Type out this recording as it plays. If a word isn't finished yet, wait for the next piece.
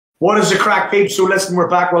What is the crack, peeps? So listen, we're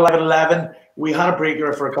back. We're live at 11. We had a break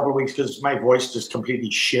here for a couple of weeks because my voice just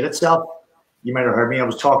completely shit itself. You might have heard me. I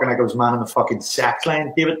was talking like I was man in the fucking sax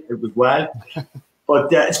line, David. It was wild.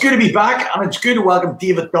 But it's good to be back, and it's good to welcome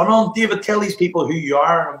David Dunne on. David, tell these people who you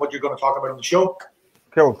are and what you're going to talk about on the show.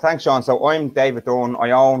 Cool. Thanks, Sean. So I'm David Dunne.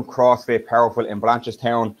 I own CrossFit Powerful in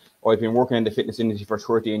Blanchardstown. I've been working in the fitness industry for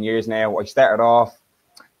 13 years now. I started off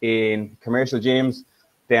in commercial gyms.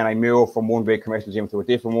 Then I moved from one big commercial gym to a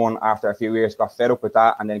different one. After a few years, got fed up with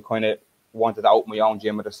that, and then kind of wanted to open my own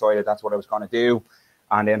gym and decided that's what I was going to do.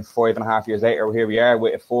 And then 5.5 years later, here we are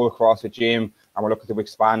with a full CrossFit gym, and we're looking to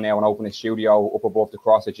expand now and open a studio up above the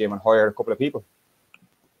CrossFit gym and hire a couple of people.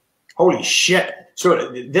 Holy shit.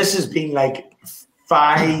 So this has been like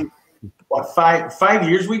five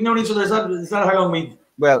years we've known each other? Is that how long we've...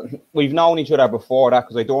 Well, we've known each other before that,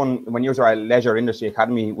 because I done, when you were at Leisure Industry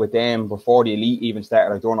Academy with them, before the Elite even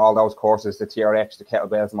started, I've done all those courses, the TRX, the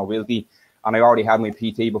kettlebells, mobility, and I already had my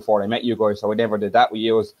PT before I met you guys, so I never did that with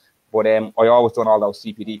you. But I always done all those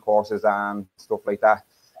CPD courses and stuff like that.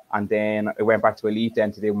 And then I went back to Elite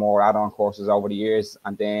then to do more add-on courses over the years.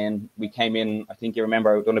 And then we came in, I think you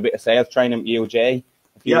remember, I've done a bit of sales training at EOJ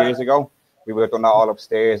a few years ago. We would have done that all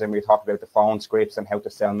upstairs, and we talked about the phone scripts and how to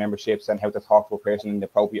sell memberships and how to talk to a person in the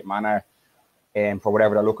appropriate manner for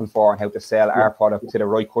whatever they're looking for, and how to sell our product to the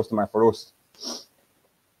right customer for us.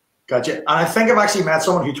 Gotcha. And I think I've actually met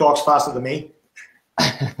someone who talks faster than me.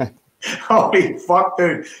 Holy fuck,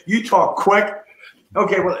 dude. You talk quick.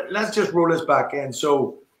 Okay, well, let's just roll this back in.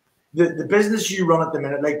 So the business you run at the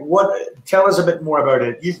minute, like tell us a bit more about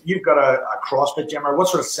it. You've got a CrossFit gym, or what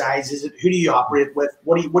sort of size is it? Who do you operate with?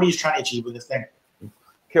 What are you trying to achieve with this thing?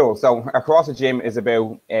 Cool. So our CrossFit gym is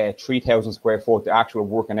about 3,000 square foot, the actual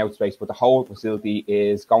working out space, but the whole facility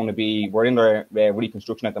is going to be, we're in the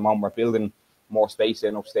reconstruction at the moment. We're building more space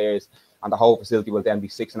in upstairs, and the whole facility will then be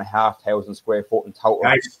 6,500 square foot in total.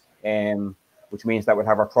 Nice. Which means that we'll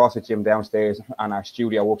have our CrossFit gym downstairs and our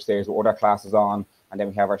studio upstairs with other classes on. And then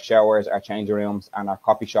we have our showers, our changing rooms, and our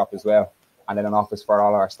coffee shop as well. And then an office for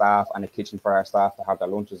all our staff and a kitchen for our staff to have their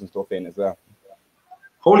lunches and stuff in as well.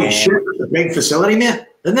 Holy shit, that's a big facility, man,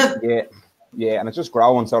 isn't it? Yeah, and it's just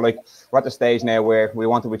growing. So like we're at the stage now where we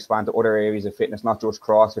want to expand to other areas of fitness, not just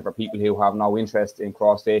CrossFit, for people who have no interest in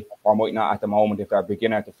CrossFit, or might not at the moment. If they're a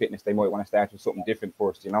beginner to fitness, they might want to start with something different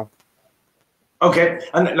first, you know? Okay,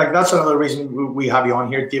 and like that's another reason we have you on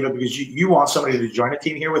here, David, because you want somebody to join a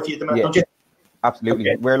team here with you at the minute, don't you? Absolutely.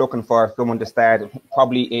 Okay. We're looking for someone to start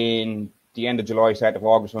probably in the end of July, start of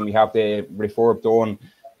August, when we have the refurb done,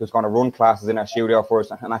 who's going to run classes in our studio for us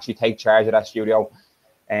and actually take charge of that studio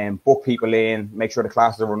and book people in, make sure the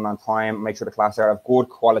classes are running on time, make sure the classes are of good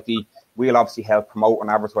quality. We'll obviously help promote and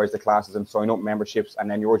advertise the classes and sign up memberships, and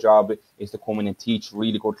then your job is to come in and teach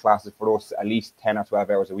really good classes for us at least 10 or 12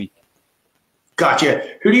 hours a week.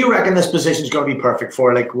 Gotcha. Who do you reckon this position is going to be perfect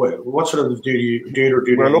for? Like, what sort of do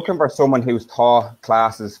We're looking for someone who's taught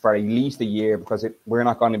classes for at least a year, because we're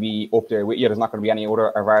not going to be up there with you. There's not going to be any other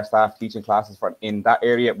of our staff teaching classes in that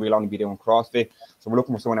area. We'll only be doing CrossFit. So we're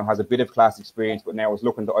looking for someone who has a bit of class experience, but now is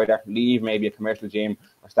looking to either leave maybe a commercial gym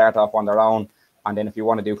or start off on their own. And then if you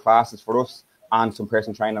want to do classes for us and some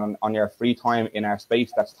personal training on your free time in our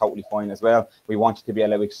space, that's totally fine as well. We want you to be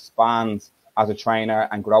able to expand as a trainer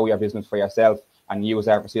and grow your business for yourself and use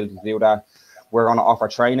our facility to do that. We're going to offer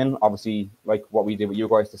training, obviously, like what we do with you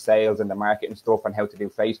guys, the sales and the marketing stuff, and how to do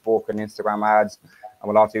Facebook and Instagram ads. And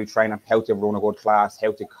we'll also do training how to run a good class,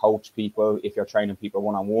 how to coach people if you're training people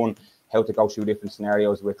one-on-one, how to go through different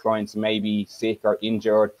scenarios with clients maybe sick or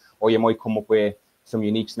injured, or you might come up with some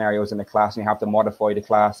unique scenarios in the class and you have to modify the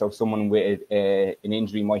class, so someone with an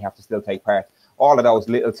injury might have to still take part. All of those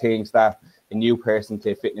little things that a new person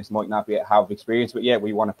to fitness might not have experience with yet,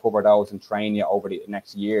 we want to cover those and train you over the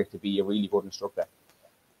next year to be a really good instructor.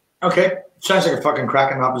 Okay, sounds like a fucking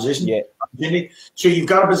cracking opposition. Yeah. So you've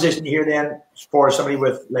got a position here then for somebody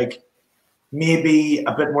with like maybe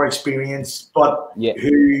a bit more experience, but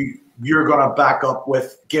who you're going to back up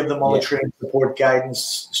with, give them all the training, support,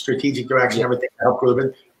 guidance, strategic direction, everything to help grow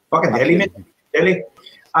the fucking daily, man. Daily.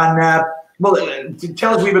 And well,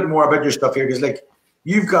 tell us a wee bit more about your stuff here, because like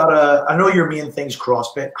you've got I know your main thing's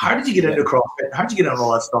CrossFit. How did you get into CrossFit? How did you get into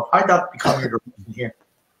all that stuff? How did that become your direction here?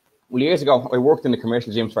 Well, years ago, I worked in the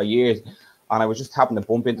commercial gyms for years, and I was just happened to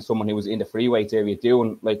bump into someone who was in the free weights area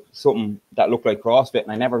doing like something that looked like CrossFit,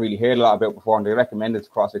 and I never really heard a lot about it before, and they recommended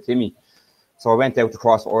CrossFit to me. So I went out to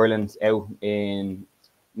CrossFit Ireland out in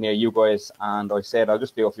near you guys, and I said I'll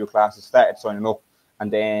just do a few classes, started signing up,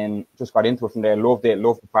 and then just got into it from there. Loved it,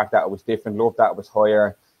 loved the fact that it was different, loved that it was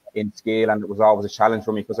higher in scale, and it was always a challenge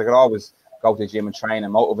for me, because I could always go to the gym and train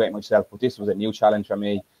and motivate myself, but this was a new challenge for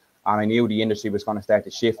me. And I knew the industry was going to start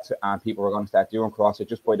to shift and people were going to start doing CrossFit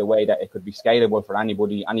just by the way that it could be scalable for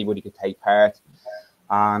anybody. Anybody could take part.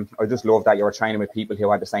 And I just loved that you were training with people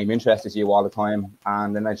who had the same interest as you all the time.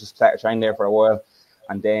 And then I just started training there for a while.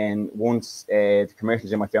 And then once the commercial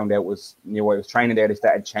gym I found out knew I was training there, they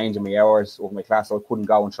started changing my hours over my class, so I couldn't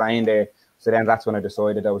go and train there. So then that's when I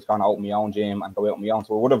decided I was going to open my own gym and go out on my own.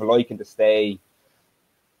 So I would have liked to stay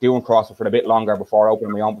doing CrossFit for a bit longer before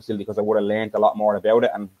opening my own facility, because I would have learned a lot more about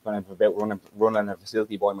it and kind of about running a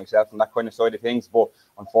facility by myself and that kind of side of things. But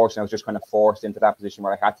unfortunately, I was just kind of forced into that position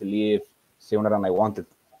where I had to leave sooner than I wanted.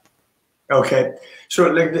 Okay. So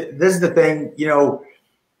like this is the thing, you know,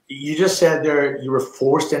 you just said there you were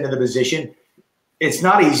forced into the position. It's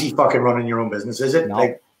not easy fucking running your own business, is it? No.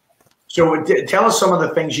 Like, so tell us some of the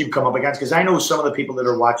things you've come up against, because I know some of the people that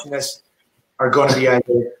are watching this are going to be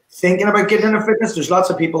either thinking about getting into fitness. There's lots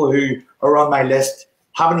of people who are on my list,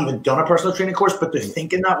 haven't even done a personal training course, but they're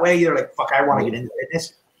thinking that way. They're like, fuck, I want to get into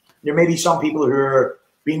fitness. There may be some people who are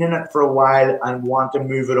been in it for a while and want to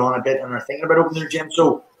move it on a bit and are thinking about opening their gym.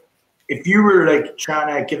 So if you were like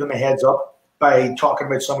trying to give them a heads up by talking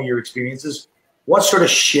about some of your experiences, what sort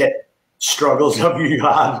of shit struggles have you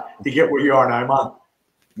had to get where you are now, man?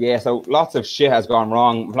 Yeah, so lots of shit has gone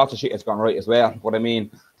wrong. Lots of shit has gone right as well. But I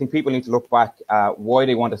mean, I think people need to look back at why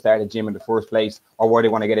they want to start a gym in the first place, or why they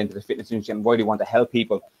want to get into the fitness industry, and why they want to help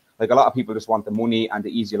people. Like a lot of people just want the money and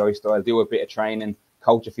the easy lifestyle, do a bit of training,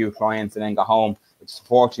 coach a few clients, and then go home. It's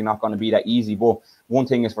fortunately not going to be that easy. But one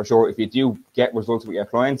thing is for sure, if you do get results with your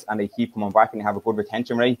clients and they keep coming back and you have a good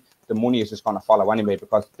retention rate, the money is just going to follow anyway,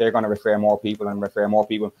 because they're going to refer more people and refer more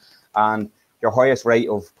people. And your highest rate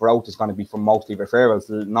of growth is going to be from mostly referrals,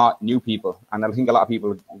 not new people. And I think a lot of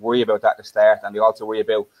people worry about that at the start, and they also worry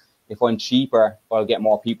about, if I'm cheaper, I'll get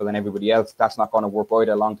more people than everybody else. That's not going to work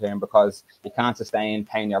either long term, because you can't sustain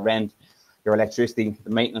paying your rent, your electricity,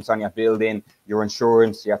 the maintenance on your building, your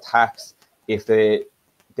insurance, your tax. If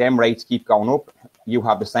them rates keep going up, you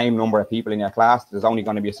have the same number of people in your class. There's only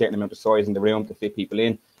going to be a certain amount of size in the room to fit people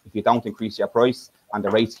in. If you don't increase your price and the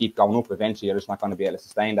rates keep going up, eventually you're just not going to be able to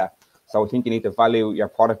sustain that. So I think you need to value your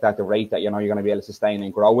product at the rate that you know you're going to be able to sustain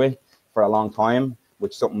and grow with for a long time,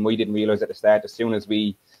 which is something we didn't realize at the start. As soon as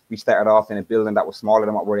we started off in a building that was smaller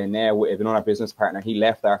than what we're in now with another business partner, he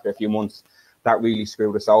left after a few months. That really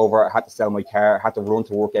screwed us over. I had to sell my car, I had to run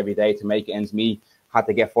to work every day to make ends meet, had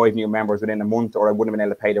to get 5 new members within a month, or I wouldn't have been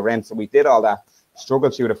able to pay the rent. So we did all that,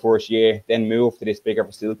 struggled through the first year, then moved to this bigger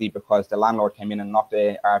facility because the landlord came in and knocked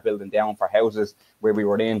our building down for houses where we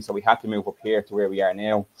were in. So we had to move up here to where we are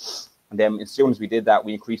now. And then as soon as we did that,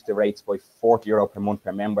 we increased the rates by €40 per month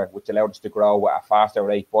per member, which allowed us to grow at a faster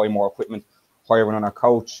rate, buy more equipment, hire another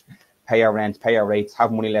coach, pay our rent, pay our rates,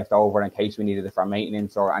 have money left over in case we needed it for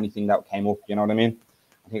maintenance or anything that came up, you know what I mean?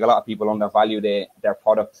 I think a lot of people undervalue their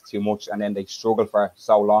product too much, and then they struggle for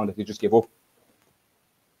so long that they just give up.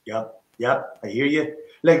 Yeah, I hear you.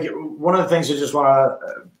 Like, one of the things I just want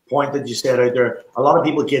to point that you said out there, a lot of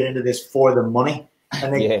people get into this for the money.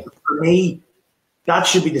 And they, for me, that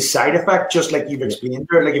should be the side effect, just like you've explained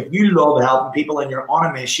there. Like, if you love helping people and you're on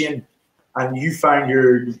a mission and you find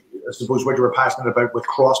I suppose what you were passionate about with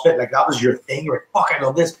CrossFit, like that was your thing, you're like, fuck, I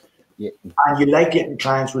love this. Yeah. And you like getting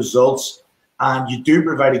clients results and you do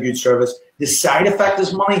provide a good service. The side effect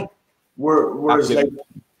is money. Whereas like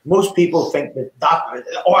most people think that,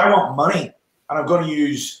 I want money and I'm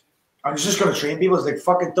just going to train people. It's like,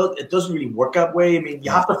 fuck, it doesn't really work that way. I mean,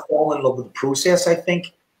 you have to fall in love with the process, I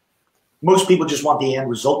think. Most people just want the end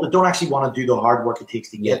result, but don't actually want to do the hard work it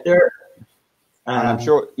takes to get there. And I'm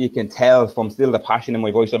sure you can tell from still the passion in my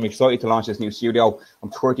voice. I'm excited to launch this new studio. I'm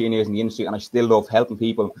 13 years in the industry and I still love helping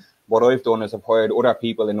people. What I've done is I've hired other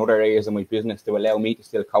people in other areas of my business to allow me to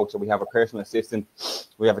still coach. So we have a personal assistant,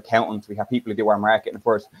 we have accountants, we have people who do our marketing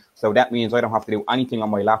first. So that means I don't have to do anything on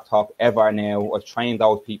my laptop ever now. I've trained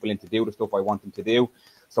those people in to do the stuff I want them to do.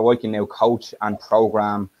 So I can now coach and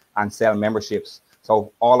program and sell memberships.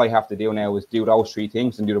 So all I have to do now is do those 3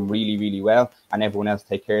 things and do them really, really well. And everyone else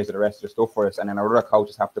take care of the rest of the stuff for us. And then our other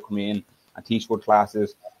coaches have to come in and teach good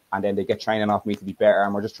classes. And then they get training off me to be better.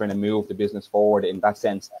 And we're just trying to move the business forward in that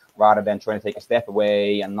sense, rather than trying to take a step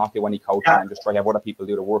away and not do any coaching and just try to have other people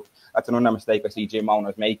do the work. That's another mistake I see gym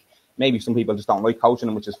owners make. Maybe some people just don't like coaching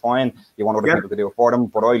them, which is fine. You want other people to do it for them.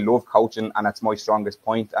 But I love coaching and that's my strongest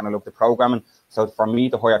point. And I love the programming. So for me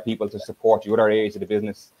to hire people to support the other areas of the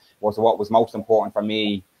business was what was most important for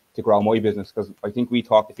me to grow my business. Because I think we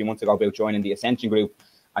talked a few months ago about joining the Ascension group,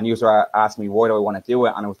 and you asked me why do I want to do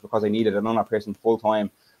it, and it was because I needed another person full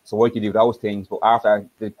time so I could do those things. But after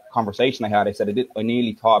the conversation I had, I said I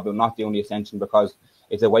nearly thought about not doing the Ascension because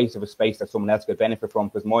it's a waste of a space that someone else could benefit from.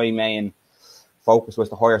 Because my main focus was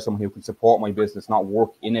to hire someone who could support my business, not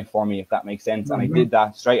work in it for me, if that makes sense. And I did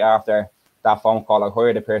that straight after that phone call. I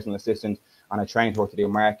hired a personal assistant and I trained her to do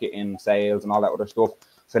marketing, sales, and all that other stuff.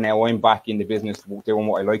 So now I'm back in the business doing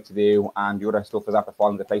what I like to do, and the other stuff is after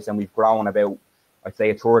falling into place. And we've grown about, I'd say,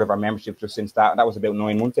 a third of our membership just since that. That was about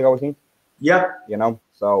 9 months ago, I think. Yeah. You know,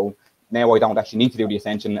 so now I don't actually need to do the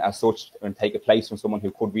ascension as such and take a place from someone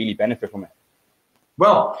who could really benefit from it.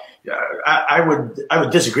 Well, I would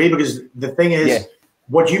disagree, because the thing is,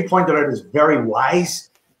 what you pointed out is very wise.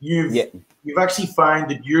 You've actually found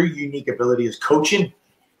that your unique ability is coaching,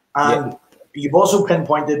 and you've also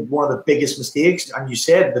pinpointed one of the biggest mistakes, and you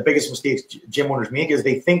said the biggest mistakes gym owners make is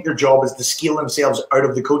they think their job is to skill themselves out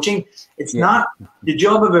of the coaching. It's not. The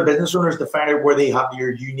job of a business owner is to find out where they have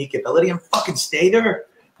your unique ability and fucking stay there.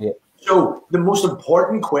 So the most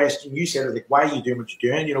important question you said is like, why are you doing what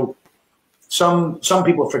you're doing? You know, some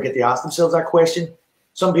people forget to ask themselves that question.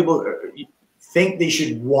 Some people think they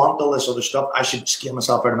should want all this other stuff. I should scale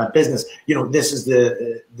myself out of my business. You know, this is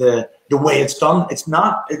the way it's done. It's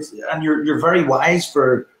not. And you're very wise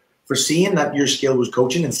for seeing that your skill was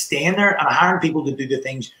coaching and staying there and hiring people to do the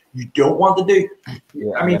things you don't want to do.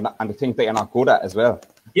 Yeah, I mean, and the things that you're not good at as well.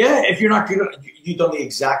 Yeah, if you're not good at, you've done the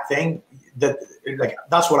exact thing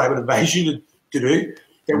that's what I would advise you to do.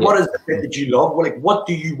 Then what is the bit that you love? Well, like, what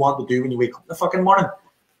do you want to do when you wake up in the fucking morning?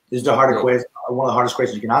 Is the harder question, one of the hardest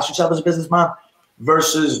questions you can ask yourself as a businessman,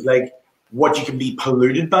 versus like what you can be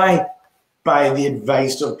polluted by the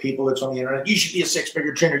advice of people that's on the internet. You should be a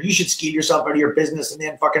 6-figure trainer. You should scale yourself out of your business and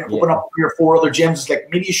then fucking open up 3 or 4 other gyms. It's like,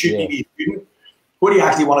 maybe you should, maybe you shouldn't. What do you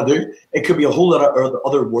actually want to do? It could be a whole lot of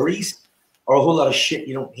other worries or a whole lot of shit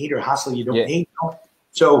you don't need or hassle you don't need. You know?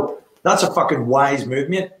 So that's a fucking wise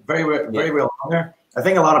movement. Very well done there. I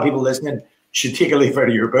think a lot of people listening should take a leaf out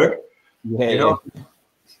of your book. You know?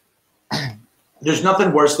 There's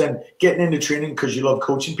nothing worse than getting into training because you love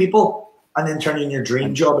coaching people and then turning your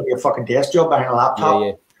dream job into a fucking desk job behind a laptop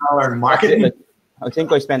and learn marketing. I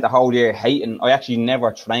think I spent the whole year hating. I actually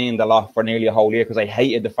never trained a lot for nearly a whole year because I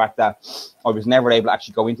hated the fact that I was never able to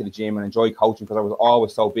actually go into the gym and enjoy coaching because I was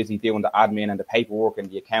always so busy doing the admin and the paperwork and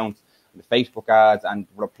the accounts, the Facebook ads, and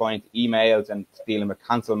replying to emails and dealing with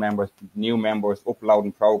cancel members, new members,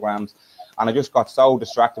 uploading programs. And I just got so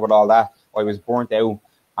distracted with all that. I was burnt out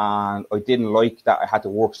and I didn't like that I had to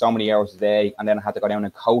work so many hours a day and then I had to go down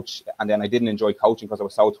and coach. And then I didn't enjoy coaching because I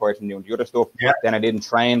was so tired from doing the other stuff. Then I didn't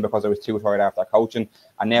train because I was too tired after coaching.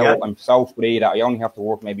 And now I'm so free that I only have to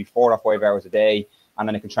work maybe 4 or 5 hours a day and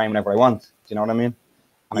then I can train whenever I want. Do you know what I mean?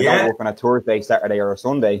 And I don't work on a Thursday, Saturday or a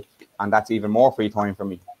Sunday. And that's even more free time for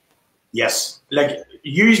me. Yes. Like,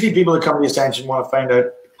 usually people that come to the Ascension want to find out,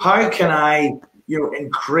 how can I,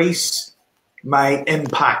 increase my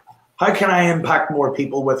impact? How can I impact more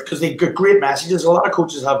people with, because they've got great messages. A lot of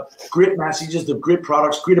coaches have great messages, they have great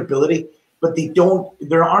products, great ability, but they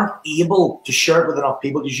aren't able to share it with enough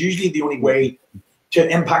people. Because usually the only way to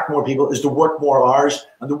impact more people is to work more hours.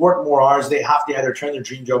 And to work more hours, they have to either turn their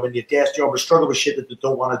dream job into a desk job or struggle with shit that they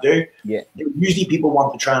don't want to do. Usually people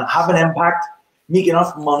want to try and have an impact, make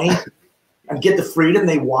enough money, and get the freedom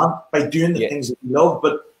they want by doing the things that they love.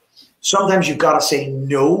 But sometimes you've got to say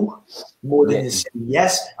no more than you say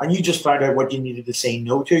yes. And you just found out what you needed to say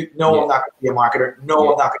no to. No, I'm not going to be a marketer.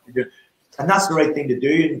 No, I'm not going to do it. And that's the right thing to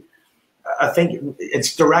do. And I think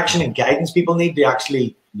it's direction and guidance people need to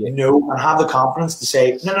actually know and have the confidence to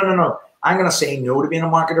say, no. I'm going to say no to being a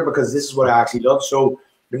marketer because this is what I actually love. So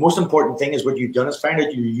the most important thing is what you've done is find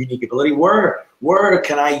out your unique ability. Where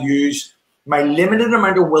can I use my limited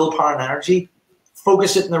amount of willpower and energy,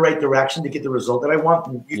 focus it in the right direction to get the result that I want?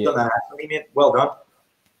 And you've done that excellently, mate. Well done.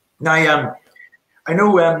 Now, I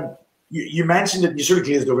know you mentioned it, you sort of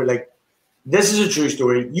glazed over it, like, this is a true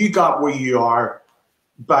story. You got where you are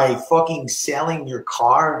by fucking selling your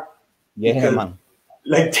car. Because, man.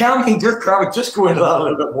 Like, tell me, just go into that a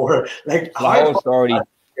little bit more. Like, the whole story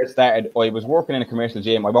started, I was working in a commercial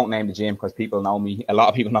gym. I won't name the gym because people know me. A lot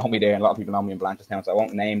of people know me there and a lot of people know me in Blanchardstown, so I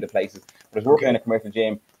won't name the places. But I was working in a commercial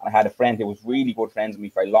gym and I had a friend who was really good friends with me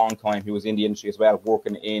for a long time, who was in the industry as well,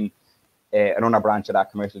 working in another branch of that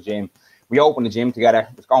commercial gym. We opened the gym together.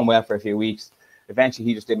 It was going well for a few weeks. Eventually,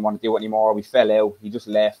 he just didn't want to do it anymore. We fell out. He just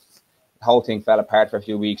left. The whole thing fell apart for a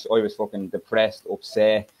few weeks. I was fucking depressed,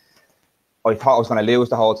 upset. I thought I was going to lose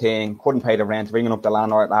the whole thing. Couldn't pay the rent. Ringing up the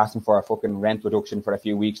landlord, asking for a fucking rent reduction for a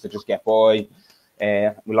few weeks to just get by.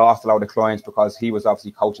 We lost a lot of clients because he was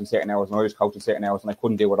obviously coaching certain hours and I was coaching certain hours and I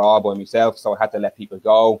couldn't do it all by myself. So I had to let people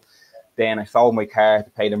go. Then I sold my car to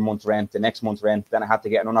pay the month's rent, the next month's rent. Then I had to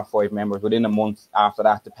get another 5 members within a month after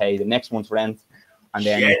that to pay the next month's rent. And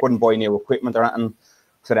then I couldn't buy new equipment or anything.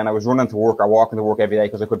 So then I was running to work or walking to work every day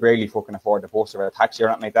because I could barely fucking afford the bus or a taxi or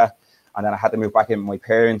anything like that. And then I had to move back in with my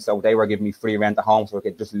parents, so they were giving me free rent at home so I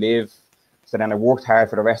could just live. So then I worked hard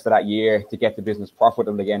for the rest of that year to get the business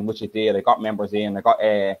profitable again, which it did. I got members in. I got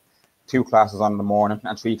 2 classes on in the morning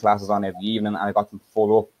and 3 classes on every evening, and I got them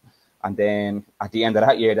full up. And then at the end of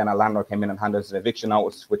that year, then a landlord came in and handed us an eviction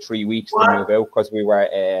notice with 3 weeks to move out because we were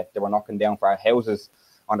they were knocking down for our houses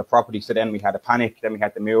on the property. So then we had a panic. Then we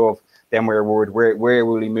had to move. Then we were worried, where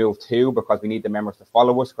will we move to? Because we need the members to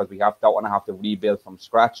follow us because we don't want to have to rebuild from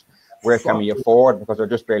scratch. Where can we afford? Because we're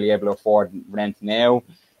just barely able to afford rent now.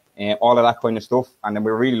 All of that kind of stuff. And then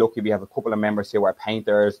we're really lucky we have a couple of members who are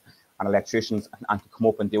painters and electricians and can come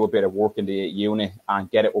up and do a bit of work in the unit and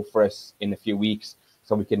get it up for us in a few weeks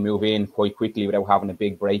so we can move in quite quickly without having a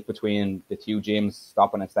big break between the 2 gyms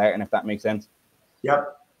stopping and starting, if that makes sense.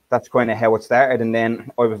 Yep. That's kind of how it started. And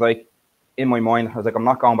then I was like, in my mind, I was like, I'm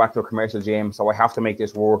not going back to a commercial gym, so I have to make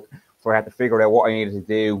this work. So I had to figure out what I needed to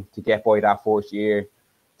do to get by that first year,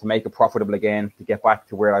 to make it profitable again, to get back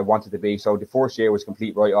to where I wanted to be. So the first year was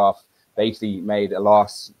complete write-off, basically made a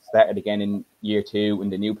loss, started again in year 2 in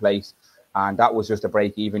the new place. And that was just a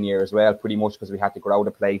break-even year as well, pretty much because we had to grow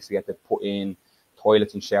the place. We had to put in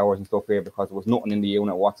toilets and showers and stuff here because there was nothing in the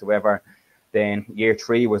unit whatsoever. Then year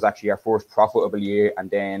 3 was actually our first profitable year, and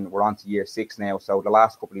then we're on to year 6 now. So the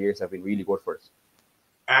last couple of years have been really good for us.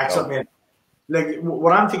 Excellent, man. Like,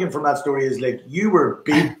 what I'm thinking from that story is, like, you were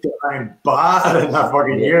beat down bad in that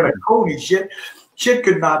fucking year. Like, holy shit. Shit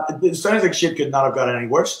could not, it sounds like shit could not have gotten any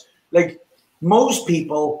worse. Like, most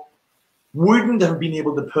people wouldn't have been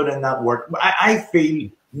able to put in that work. I feel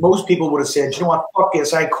most people would have said, you know what, fuck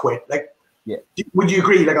this, I quit. Like, would you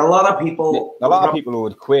agree? Like, a lot of people... A lot of people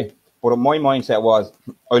would quit. But my mindset was,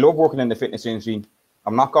 I love working in the fitness industry.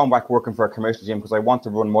 I'm not going back working for a commercial gym because I want to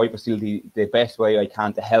run my facility the best way I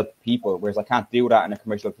can to help people, whereas I can't do that in a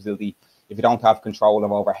commercial facility if you don't have control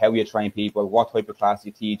over how you train people, what type of class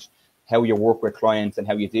you teach, how you work with clients and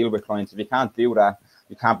how you deal with clients. If you can't do that,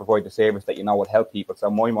 you can't provide the service that you know will help people. So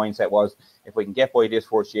my mindset was, if we can get by this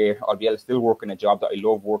first year, I'll be able to still work in a job that I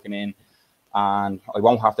love working in, and I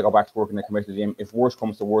won't have to go back to work in a commercial gym. If worst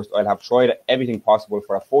comes to worst, I'll have tried everything possible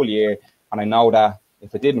for a full year, and I know that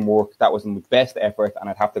if it didn't work, that was my best effort, and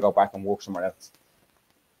I'd have to go back and work somewhere else.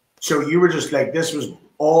 So you were just like, this was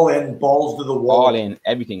all in, balls to the wall. All in,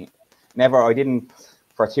 everything. I didn't,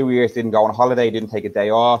 for 2 years, didn't go on holiday, didn't take a day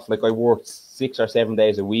off. Like, I worked 6 or 7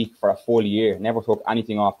 days a week for a full year, never took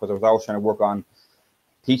anything off because I was always trying to work on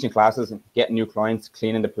teaching classes, getting new clients,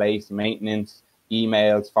 cleaning the place, maintenance,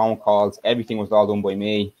 emails, phone calls, everything was all done by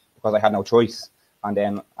me because I had no choice. And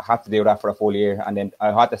then I had to do that for a full year. And then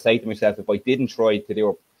I had to say to myself, if I didn't try to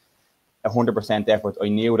do 100% effort, I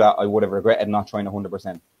knew that I would have regretted not trying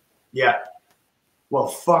 100%. Yeah. Well,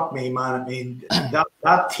 fuck me, man. I mean,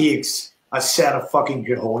 that takes a set of fucking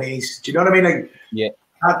cojones. Do you know what I mean? Like, yeah.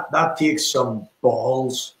 That takes some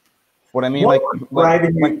balls. What I mean, what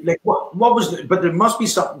was but there must be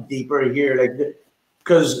something deeper here, like,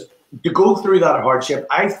 because to go through that hardship,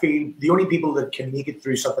 I feel the only people that can make it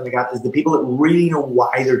through something like that is the people that really know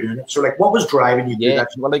why they're doing it. So, like, what was driving you to that?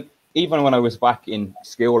 Well, like, even when I was back in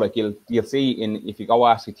school, like, you'll see if you go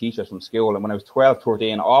ask the teachers from school, and when I was 12,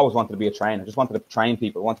 13, I always wanted to be a trainer. I just wanted to train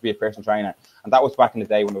people. I wanted to be a personal trainer. And that was back in the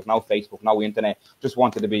day when there was no Facebook, no internet. Just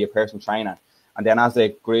wanted to be a personal trainer. And then as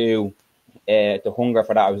I grew, the hunger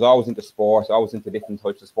for that, I was always into sports, always into different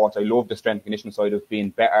types of sports. I loved the strength and conditioning side of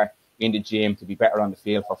being better in the gym, to be better on the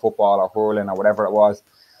field for football or hurling or whatever it was.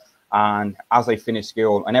 And as I finished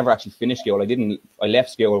school, I never actually finished school. I left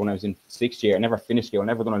school when I was in 6th year. I never finished school. I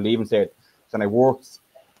never done a leaving cert. So then I worked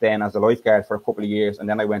then as a lifeguard for a couple of years, and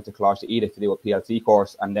then I went to College to Edith to do a PLC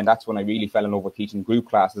course. And then that's when I really fell in love with teaching group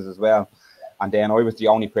classes as well. And then I was the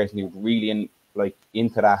only person who was really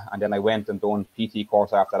into that. And then I went and done PT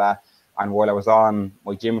course after that. And while I was on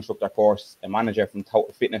my gym instructor course, a manager from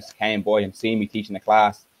Total Fitness came by and seen me teaching a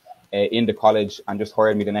class in the college and just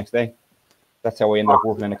hired me the next day. That's how I ended up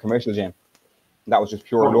working in a commercial gym. And that was just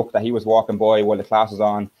pure luck that he was walking by while the class was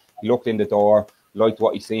on. He looked in the door, liked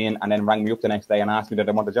what he's seen, and then rang me up the next day and asked me that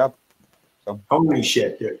I want the job. So holy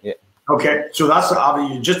shit, dude. Yeah. Okay, so that's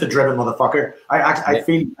obviously just a driven motherfucker. I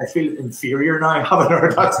feel inferior now having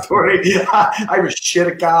heard that story. I was shit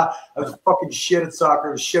at guy. I was fucking shit at soccer.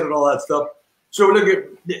 I was shit at all that stuff. So look,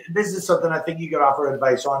 this is something I think you could offer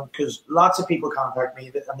advice on, because lots of people contact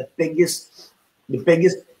me, and the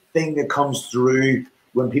biggest thing that comes through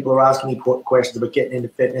when people are asking me questions about getting into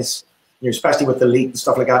fitness, especially with elite and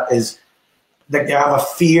stuff like that, is that they have a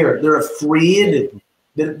fear. They're afraid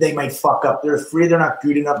that they might fuck up. They're afraid they're not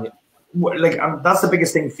good enough. Like, that's the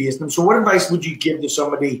biggest thing facing them. So what advice would you give to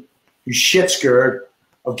somebody who's shit scared,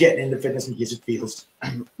 of getting into fitness in case it fails?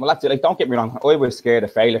 Well, that's it. Like, don't get me wrong. I was scared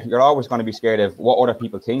of failure. You're always going to be scared of what other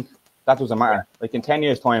people think. That doesn't matter. Like, in 10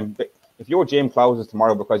 years' time, if your gym closes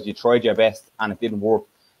tomorrow because you tried your best and it didn't work,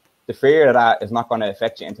 the fear of that is not going to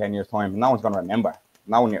affect you in 10 years' time. No one's going to remember.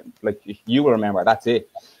 No one, like, you will remember. That's it.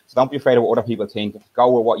 So don't be afraid of what other people think.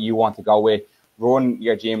 Go with what you want to go with. Run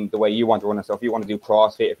your gym the way you want to run it. So if you want to do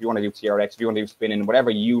CrossFit, if you want to do TRX, if you want to do spinning, whatever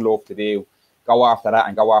you love to do, go after that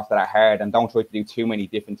and go after that hard. And don't try to do too many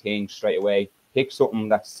different things straight away. Pick something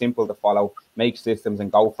that's simple to follow, make systems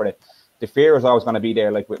and go for it. The fear is always going to be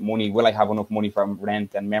there, like with money. Will I have enough money for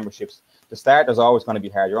rent and memberships? The start is always going to be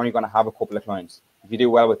hard. You're only going to have a couple of clients. If you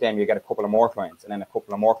do well with them, you get a couple of more clients and then a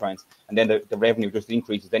couple of more clients. And then the revenue just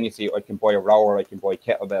increases. Then you see, I can buy a rower, I can buy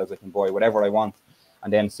kettlebells, I can buy whatever I want.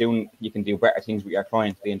 And then soon you can do better things with your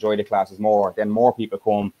clients. They enjoy the classes more. Then more people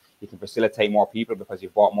come. You can facilitate more people because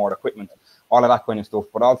you've bought more equipment. All of that kind of stuff.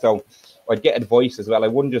 But also, I'd get advice as well. I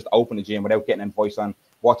wouldn't just open a gym without getting advice on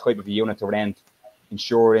what type of unit to rent,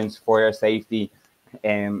 insurance, fire safety,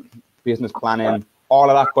 business planning, all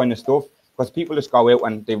of that kind of stuff. Because people just go out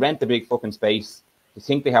and they rent a big fucking space. They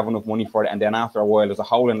think they have enough money for it, and then after a while, there's a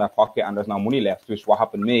hole in their pocket and there's no money left, which is what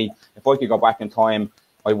happened to me. If I could go back in time,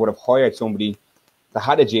 I would have hired somebody that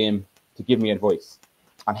had a gym to give me advice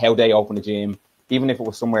on how they open a gym. Even if it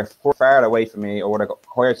was somewhere far away from me, I would have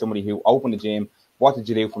hired somebody who opened a gym. What did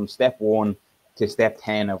you do from step 1 to step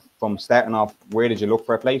 10 of from starting off? Where did you look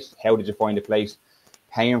for a place? How did you find a place?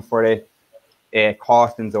 Paying for it,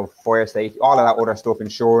 costings of fire safety, all of that other stuff,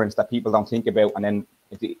 insurance that people don't think about, and then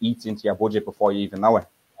it eats into your budget before you even know it.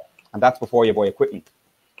 And that's before you buy equipment.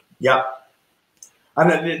 Yeah.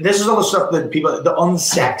 And this is all the stuff that people, the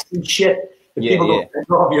unsexy shit that people don't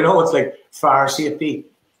think of, you know, it's like fire safety,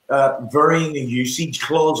 varying the usage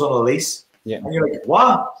clause on a lease. Yeah. And you're like,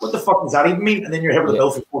 what? What the fuck does that even mean? And then you're having a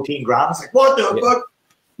bill for 14 grand. It's like, what the fuck?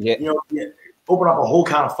 Yeah. You know, you open up a whole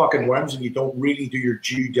can of fucking worms and you don't really do your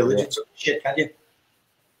due diligence of shit, can you?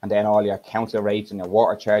 And then all your council rates and your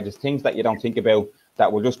water charges, things that you don't think about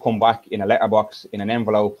that will just come back in a letterbox, in an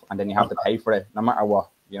envelope, and then you have to pay for it no matter what.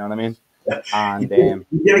 You know what I mean? Yeah. And you're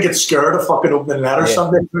gonna get scared of fucking opening letters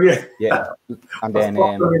someday, do you? Yeah. And then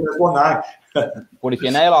but if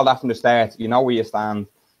you nail all that from the start, you know where you stand,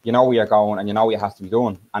 you know where you're going, and you know what has to be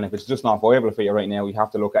done. And if it's just not viable for you right now, you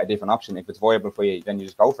have to look at a different option. If it's viable for you, then you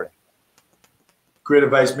just go for it. Great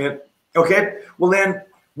advice, mate. Okay, well then,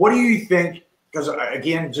 what do you think? Because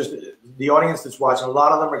again, just the audience that's watching, a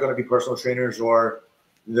lot of them are going to be personal trainers or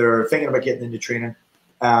they're thinking about getting into training.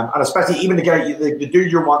 And especially even the guy, the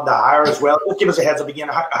dude you're wanting to hire as well. Just give us a heads up again.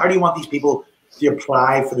 How do you want these people to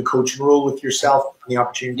apply for the coaching role with yourself and the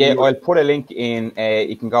opportunity? Yeah, I'll put a link in.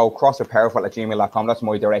 You can go crossfitpowerful@gmail.com. That's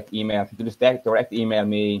my direct email. You can just direct email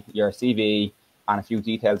me your CV and a few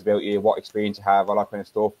details about you, what experience you have, all that kind of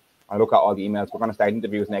stuff. I'll look at all the emails. We're going to start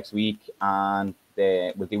interviews next week, and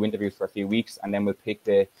we'll do interviews for a few weeks, and then we'll pick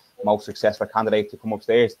the most successful candidate to come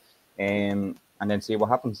upstairs, and then see what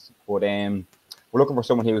happens. But we're looking for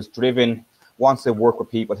someone who's driven, wants to work with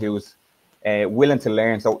people, who's willing to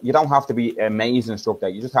learn. So you don't have to be an amazing instructor.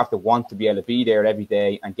 You just have to want to be able to be there every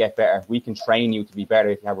day and get better. We can train you to be better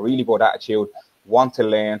if you have a really good attitude, want to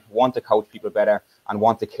learn, want to coach people better, and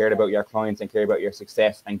want to care about your clients and care about your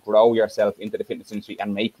success and grow yourself into the fitness industry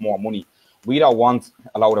and make more money. We don't want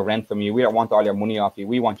a load of rent from you. We don't want all your money off you.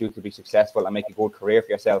 We want you to be successful and make a good career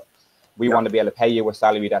for yourself. We want to be able to pay you a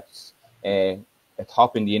salary that's a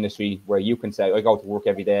top in the industry, where you can say, I go to work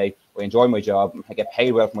every day, I enjoy my job, I get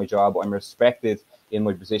paid well for my job, I'm respected in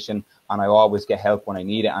my position, and I always get help when I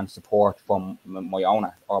need it and support from my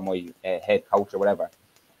owner or my head coach or whatever.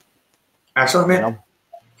 Excellent, man. You know?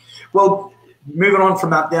 Well, moving on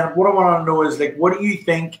from that then, what I want to know is, like, what do you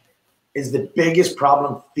think is the biggest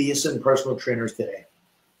problem facing personal trainers today?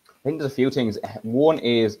 I think there's a few things. One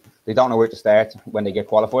is they don't know where to start when they get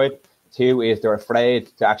qualified. 2 is they're afraid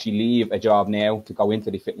to actually leave a job now to go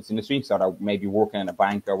into the fitness industry. So they're maybe working in a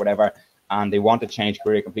bank or whatever, and they want to change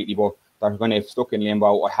career completely, but they're going to be stuck in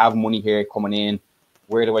limbo. I have money here coming in.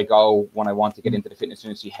 Where do I go when I want to get into the fitness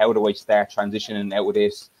industry? How do I start transitioning out of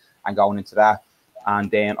this and going into that?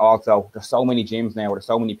 And then also, there's so many gyms now, there's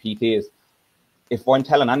so many PTs. If I'm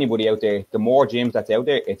telling anybody out there, the more gyms that's out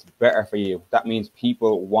there, it's better for you. That means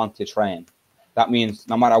people want to train. That means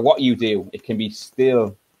no matter what you do, it can be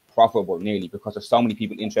still profitable nearly, because there's so many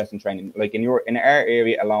people interested in training. Like in our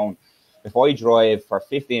area alone, if I drive for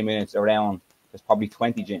 15 minutes around, there's probably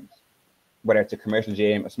 20 gyms, whether it's a commercial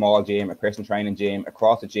gym, a small gym, a personal training gym, a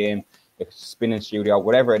CrossFit gym, a spinning studio,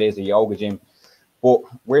 whatever it is, a yoga gym. But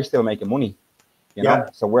we're still making money, you know?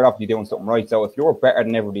 So we're obviously doing something right. So if you're better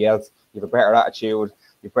than everybody else, you have a better attitude,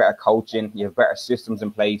 you have better coaching, you have better systems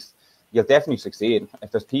in place, you'll definitely succeed.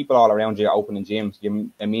 If there's people all around you opening gyms,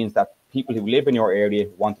 it means that people who live in your area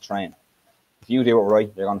want to train. If you do it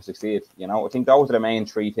right, you're going to succeed. You know, I think those are the main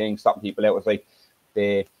three things stopping people out. It's like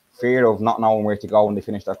the fear of not knowing where to go when they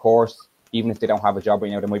finish their course, even if they don't have a job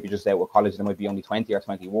right now. They might be just out of college, they might be only 20 or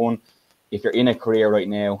 21. If you're in a career right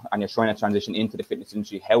now and you're trying to transition into the fitness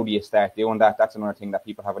industry, how do you start doing that? That's another thing that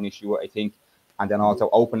people have an issue with, I think. And then also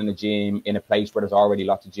opening a gym in a place where there's already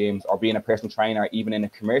lots of gyms, or being a personal trainer even in a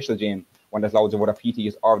commercial gym when there's loads of other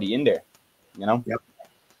PTs already in there, you know?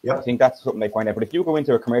 Yep. I think that's something they find out. But if you go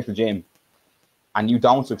into a commercial gym and you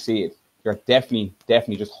don't succeed, you're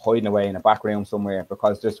definitely just hiding away in a back room somewhere,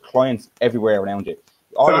 because there's clients everywhere around you.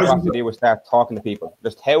 All you have to do is start talking to people.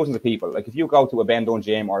 There's thousands of people. Like if you go to a Ben Dunne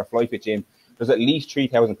gym or a FlyFit gym, there's at least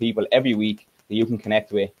 3,000 people every week that you can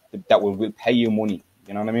connect with that will pay you money.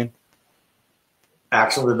 You know what I mean?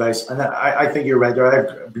 Excellent advice. And I think you're right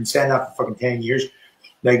there. I've been saying that for fucking 10 years.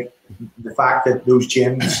 Like the fact that those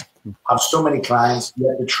gyms have so many clients,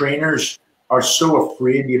 yet the trainers are so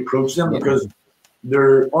afraid to approach them because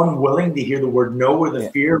they're unwilling to hear the word no, or the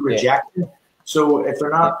fear of rejection. So if they're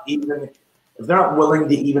not willing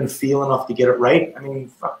to even feel enough to get it right, I mean,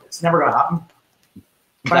 fuck, it's never going to happen.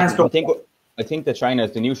 I think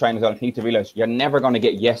the new trainers need to realize you're never going to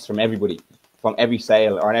get yes from everybody, from every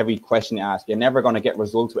sale or every question you ask. You're never going to get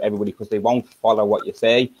results with everybody because they won't follow what you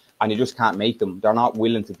say, and you just can't make them. They're not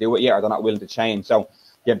willing to do it yet, or they're not willing to change. So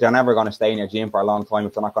they're never going to stay in your gym for a long time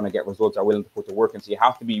if they're not going to get results or willing to put the work in. So you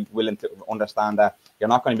have to be willing to understand that you're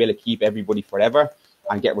not going to be able to keep everybody forever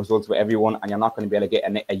and get results with everyone, and you're not going to be able to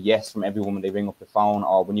get a yes from everyone when they ring up the phone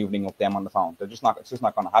or when you ring up them on the phone. It's just not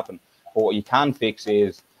going to happen. But what you can fix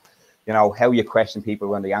is, you know, how you question people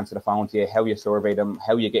when they answer the phone to you, how you survey them,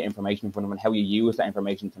 how you get information from them, and how you use that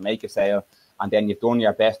information to make a sale. And then you've done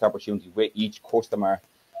your best opportunity with each customer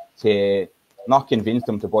to not convince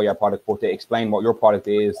them to buy your product, but to explain what your product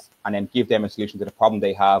is, and then give them a solution to the problem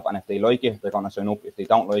they have. And if they like it, they're going to sign up. If they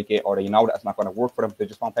don't like it, or they know that it's not going to work for them, they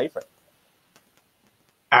just won't pay for it.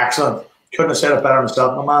 Excellent. Couldn't have said it better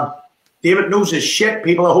myself, my man. David knows his shit,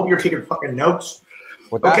 people. I hope you're taking fucking notes.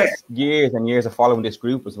 But that's years and years of following this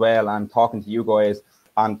group as well, and talking to you guys.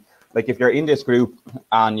 And like, if you're in this group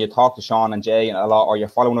and you talk to Sean and Jay a lot, or you're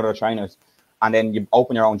following other trainers, and then you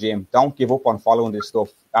open your own gym, don't give up on following this stuff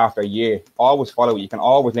after a year. Always follow it. You can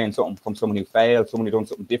always learn something from someone who failed, someone who done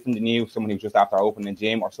something different than you, someone who's just after opening a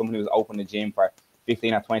gym, or someone who's opened a gym for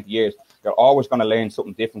 15 or 20 years. You're always going to learn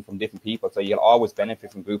something different from different people. So you'll always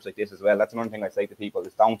benefit from groups like this as well. That's another thing I say to people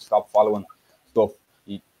is don't stop following stuff.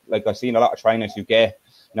 Like I've seen a lot of trainers who get,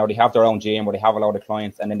 you know, they have their own gym where they have a lot of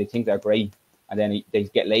clients, and then they think they're great, and then they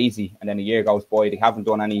get lazy, and then a year goes by, they haven't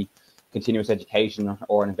done any continuous education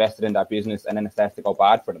or invested in that business, and then it starts to go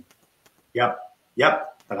bad for them. Yep.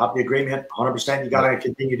 I have to agree, man. 100%. You got to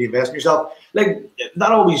continue to invest in yourself. Like,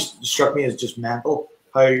 that always struck me as just mental,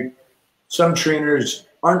 how some trainers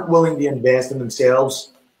aren't willing to invest in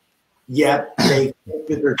themselves, yet they think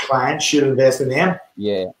that their clients should invest in them.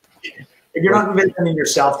 Yeah. If you're not investing in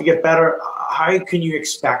yourself to get better, how can you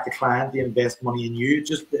expect the client to invest money in you?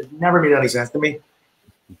 It never made any sense to me.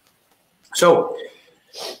 So,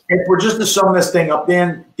 if we're just to sum this thing up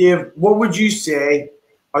then, Dave, what would you say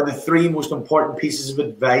are the three most important pieces of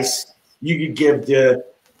advice you could give to,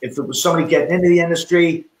 if it was somebody getting into the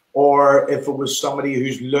industry, or if it was somebody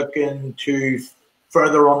who's looking to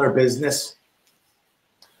further on their business?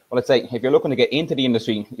 Well, let's say if you're looking to get into the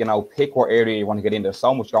industry, you know, pick what area you want to get into. There's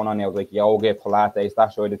so much going on now, like yoga, Pilates,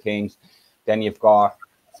 that sort of things. Then you've got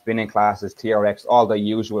spinning classes, TRX, all the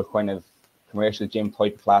usual kind of commercial gym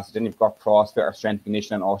type of classes. Then you've got CrossFit or strength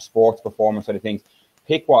conditioning or sports performance sort of things.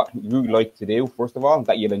 Pick what you like to do, first of all,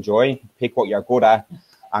 that you'll enjoy. Pick what you're good at,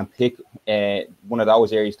 and pick one of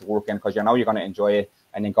those areas to work in, because you know you're going to enjoy it,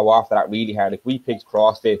 and then go after that really hard. Like, we picked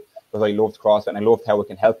CrossFit because I loved CrossFit, and I loved how it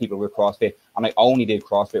can help people with CrossFit, and I only did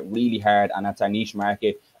CrossFit really hard, and that's our niche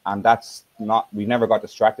market, and that's not, we've never got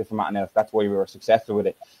distracted from anything else. That's why we were successful with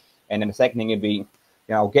it. And then the second thing would be, you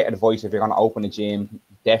know, get advice if you're going to open a gym.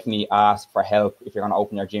 Definitely ask for help if you're going to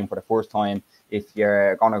open your gym for the first time. If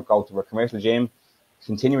you're going to go to a commercial gym,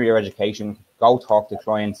 continue your education, go talk to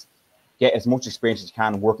clients, get as much experience as you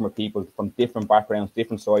can working with people from different backgrounds,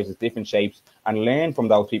 different sizes, different shapes, and learn from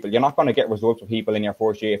those people. You're not going to get results with people in your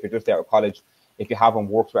first year if you're just out of college, if you haven't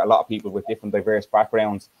worked with a lot of people with different diverse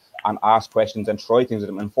backgrounds, and ask questions and try things with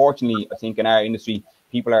them. Unfortunately, I think in our industry,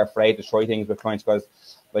 people are afraid to try things with clients because,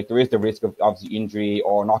 like, there is the risk of obviously injury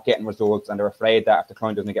or not getting results, and they're afraid that if the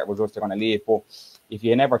client doesn't get results, they're going to leave. But if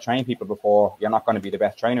you never train people before, you're not going to be the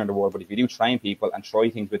best trainer in the world. But if you do train people and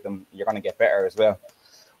try things with them, you're going to get better as well.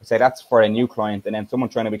 I'd say that's for a new client. And then someone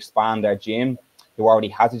trying to expand their gym who already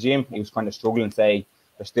has a gym, who's kind of struggling, say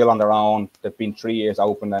they're still on their own, they've been 3 years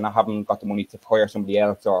open, and I haven't got the money to hire somebody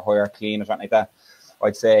else or hire a cleaner or something like that.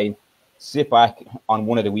 I'd say sit back on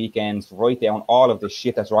one of the weekends, write down all of the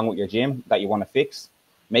shit that's wrong with your gym that you want to fix,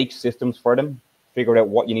 make systems for them, figure out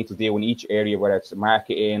what you need to do in each area, whether it's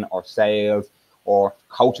marketing or sales or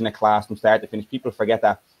coaching a class from start to finish. People forget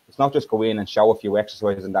that it's not just go in and show a few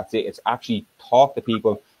exercises and that's it. It's actually talk to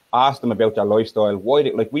people, ask them about their lifestyle. Why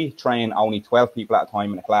like we train only 12 people at a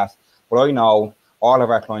time in a class, but I know all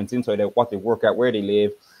of our clients inside out, what they work at, where they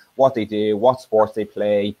live, what they do, what sports they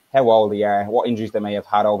play, how old they are, what injuries they may have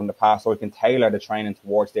had over in the past, so I can tailor the training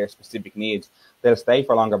towards their specific needs. They'll stay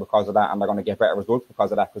for longer because of that, and they're going to get better results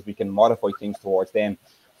because of that, because we can modify things towards them.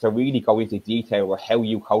 So really go into detail with how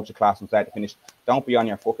you coach a class from start to finish. Don't be on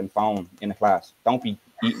your fucking phone in a class. Don't be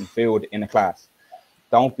eating food in a class.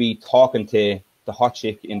 Don't be talking to the hot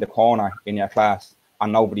chick in the corner in your class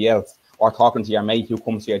and nobody else, or talking to your mate who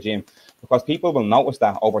comes to your gym, because people will notice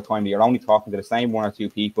that over time that you're only talking to the same one or two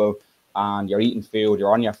people and you're eating food,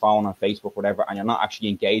 you're on your phone, on Facebook, whatever, and you're not actually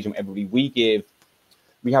engaging with everybody.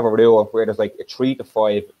 We have a rule where there's like a 3 to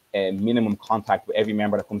 5 minimum contact with every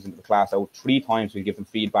member that comes into the class. So 3 times we give them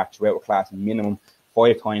feedback throughout the class, minimum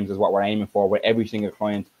 5 times is what we're aiming for with every single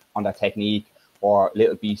client on that technique or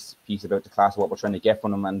little piece about the class, what we're trying to get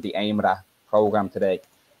from them and the aim of that program today.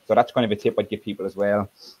 So that's kind of a tip I'd give people as well.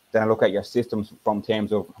 Then I look at your systems from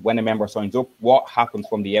terms of when a member signs up, what happens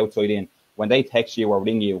from the outside in? When they text you or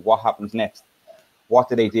ring you, what happens next? What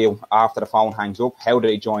do they do after the phone hangs up? How do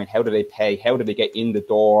they join? How do they pay? How do they get in the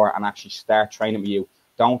door and actually start training with you?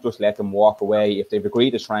 Don't just let them walk away if they've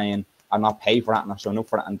agreed to train and not pay for it and not sign up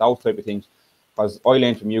for it and those type of things. Because I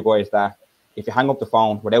learned from you guys that if you hang up the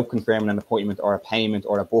phone without confirming an appointment or a payment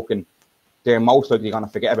or a booking, they're most likely going to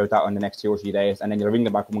forget about that in the next 2 or 3 days. And then you'll ring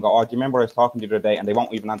them back up and go, oh, do you remember I was talking to you the other day? And they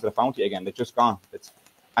won't even answer the phone to you again. They're just gone.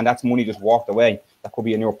 And that's money just walked away. That could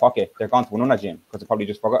be in your pocket. They're gone to another gym because they probably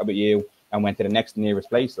just forgot about you and went to the next nearest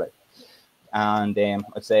place. And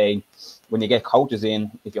I'd say when you get coaches in,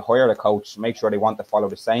 if you hire a coach, make sure they want to follow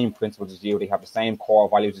the same principles as you. They have the same core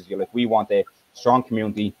values as you. Like we want a strong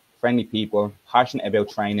community, friendly people, passionate about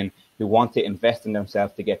training, who want to invest in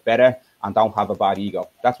themselves to get better and don't have a bad ego.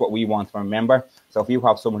 That's what we want from a member. So if you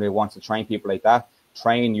have someone who wants to train people like that,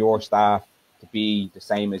 train your staff to be the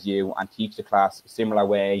same as you and teach the class a similar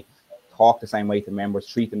way, talk the same way to members,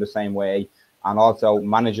 treat them the same way, and also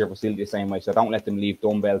manage your facility the same way. So don't let them leave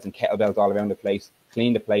dumbbells and kettlebells all around the place.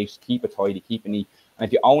 Clean the place, keep it tidy, keep it neat. And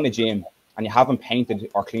if you own a gym and you haven't painted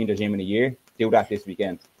or cleaned a gym in a year, do that this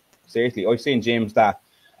weekend. Seriously, I've seen gyms that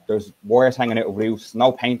there's wires hanging out of roofs,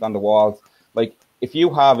 no paint on the walls. Like, if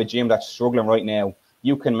you have a gym that's struggling right now,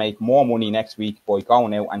 you can make more money next week by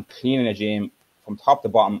going out and cleaning a gym from top to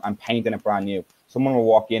bottom and painting it brand new. Someone will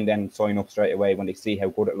walk in then and sign up straight away when they see how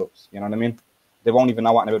good it looks. You know what I mean? They won't even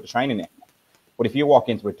know what about the training yet. But if you walk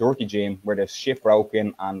into a dirty gym where there's shit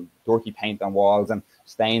broken and dirty paint on walls and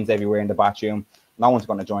stains everywhere in the bathroom, no one's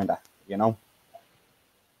going to join that, you know?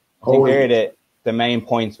 I think they're the main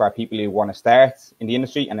points for people who want to start in the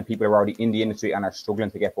industry and the people who are already in the industry and are struggling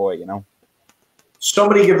to get by, you know?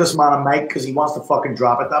 Somebody give this man a mic because he wants to fucking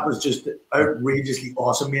drop it. That was just outrageously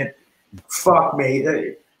awesome, mate. Fuck me.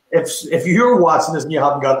 If you're watching this and you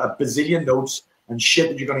haven't got a bazillion notes and shit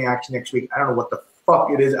that you're going to action next week, I don't know what the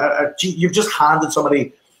fuck it is. You've just handed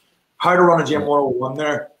somebody how to run a gym 101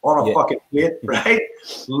 there on a fucking plate, right?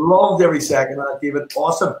 Loved every second of that, David.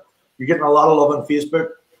 Awesome. You're getting a lot of love on Facebook.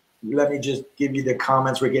 Let me just give you the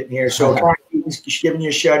comments we're getting here. So he's giving you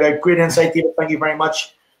a shout out. Great insight, David. Thank you very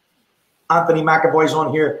much. Anthony McAvoy's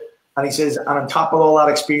on here, and he says, and on top of all that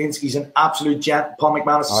experience, he's an absolute gent. Paul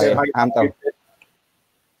McManus said, hi.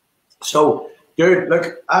 So, dude,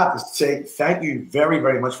 look, I have to say thank you very,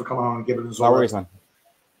 very much for coming on and giving us all that.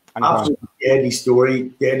 Absolutely deadly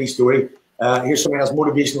story, deadly story. Here's something else,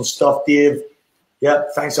 motivational stuff, Dave. Yeah,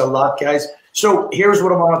 thanks a lot, guys. So here's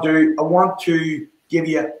what I want to do. I want to give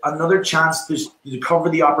you another chance to cover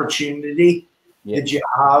the opportunity that you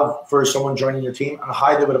have for someone joining your team and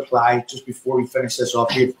how they would apply just before we finish this off,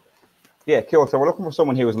 Dave. Yeah, cool. So we're looking for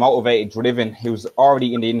someone who is motivated, driven, who's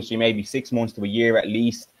already in the industry, maybe 6 months to a year at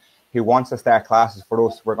least, who wants to start classes for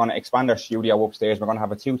us. We're going to expand our studio upstairs. We're going to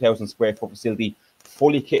have a 2,000 square foot facility,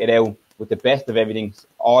 fully kitted out with the best of everything,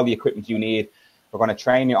 all the equipment you need. We're going to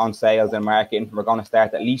train you on sales and marketing. We're going to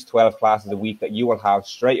start at least 12 classes a week that you will have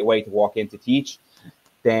straight away to walk in to teach.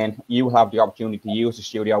 Then you will have the opportunity to use the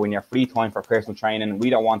studio in your free time for personal training.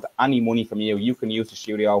 We don't want any money from you. You can use the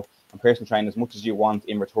studio and personal train as much as you want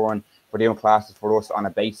in return for doing classes for us on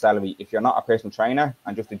a base salary. If you're not a personal trainer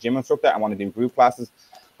and just a gym instructor and want to do group classes,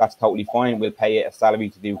 that's totally fine. We'll pay you a salary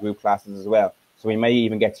to do group classes as well. So we may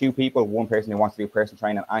even get 2 people, one person who wants to do personal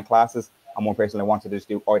training and classes, and one person who wants to just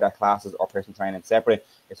do either classes or personal training separate.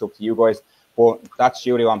 It's up to you guys. But that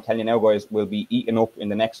studio, I'm telling you now, guys, will be eaten up in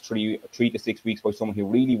the next 3 to 6 weeks by someone who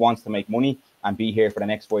really wants to make money and be here for the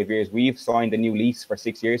next 5 years. We've signed a new lease for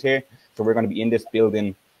 6 years here. So we're going to be in this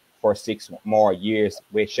building for 6 more years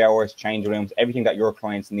with showers, change rooms, everything that your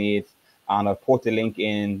clients need. And I'll put the link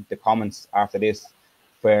in the comments after this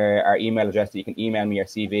for our email address that you can email me your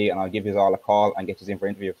CV, and I'll give you all a call and get you in for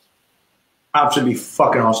interviews. Absolutely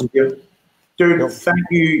fucking awesome, dude. Dude, thank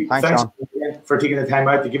you. Thanks for taking the time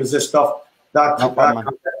out to give us this stuff. That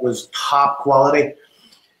was top quality.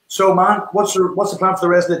 So, man, what's the plan for the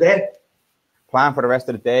rest of the day? Plan for the rest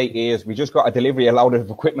of the day is we just got a delivery, a load of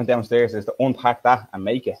equipment downstairs, is to unpack that and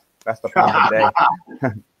make it. That's the plan for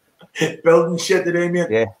the day. Building shit today,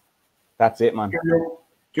 man. Yeah, that's it, man.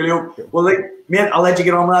 Coolio. Well, mate, I'll let you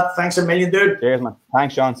get on with that. Thanks a million, dude. Cheers, man.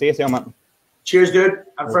 Thanks, Sean. See you soon, man. Cheers, dude.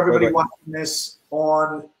 And for everybody watching this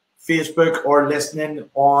on Facebook or listening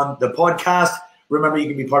on the podcast, remember you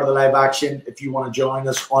can be part of the live action if you want to join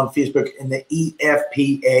us on Facebook in the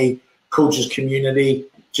EFPA coaches community.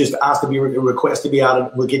 Just ask to be request to be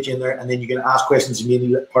added. We'll get you in there, and then you can ask questions and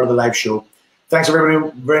be part of the live show. Thanks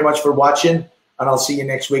everybody very much for watching, and I'll see you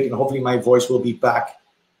next week. And hopefully my voice will be back,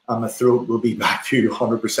 and my throat will be back to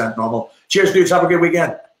 100% normal. Cheers, dudes. Have a good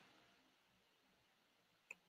weekend.